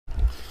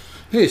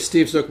Hey,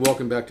 Steve Zook,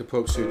 welcome back to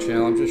Poke Suit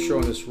Channel. I'm just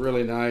showing this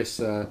really nice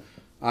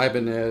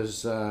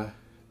Ibanez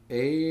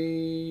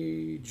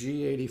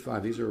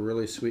Ag-85. These are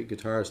really sweet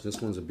guitars. This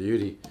one's a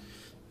beauty.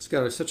 It's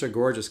got such a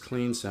gorgeous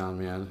clean sound,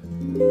 man.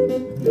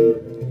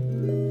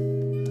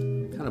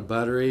 Kind of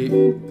buttery.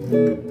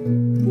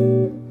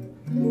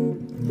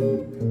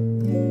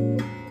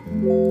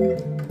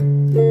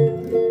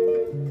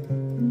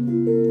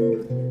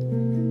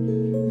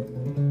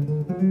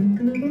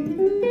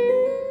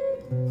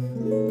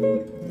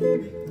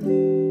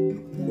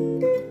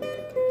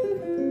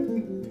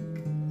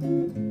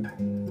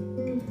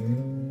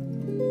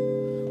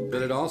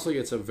 But it also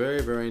gets a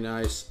very, very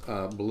nice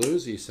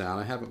bluesy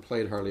sound. I haven't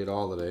played hardly at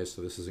all today,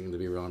 so this isn't going to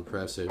be real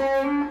impressive.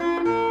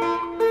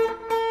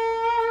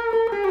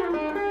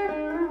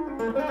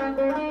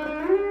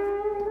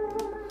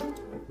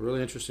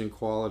 Really interesting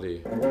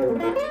quality.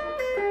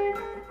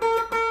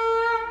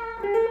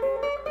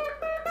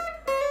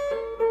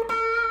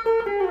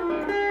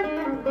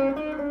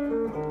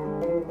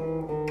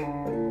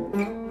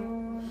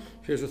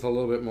 Here's with a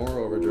little bit more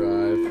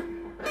overdrive.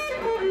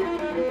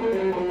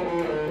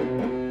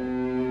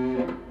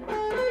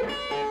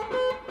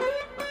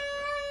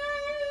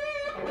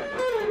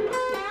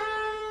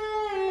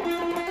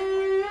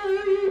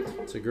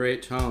 It's a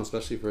great tone,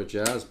 especially for a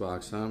jazz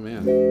box, huh,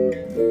 man?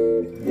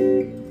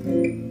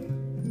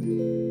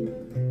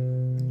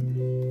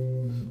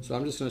 So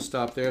I'm just going to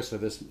stop there so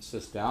this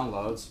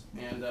downloads.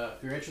 And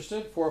if you're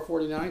interested,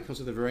 $449 comes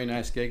with a very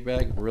nice gig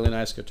bag, a really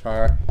nice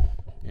guitar,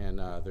 and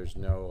there's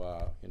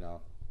no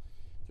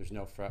there's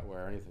no fretware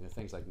or anything. The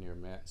thing's like near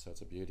mint, so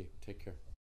it's a beauty. Take care.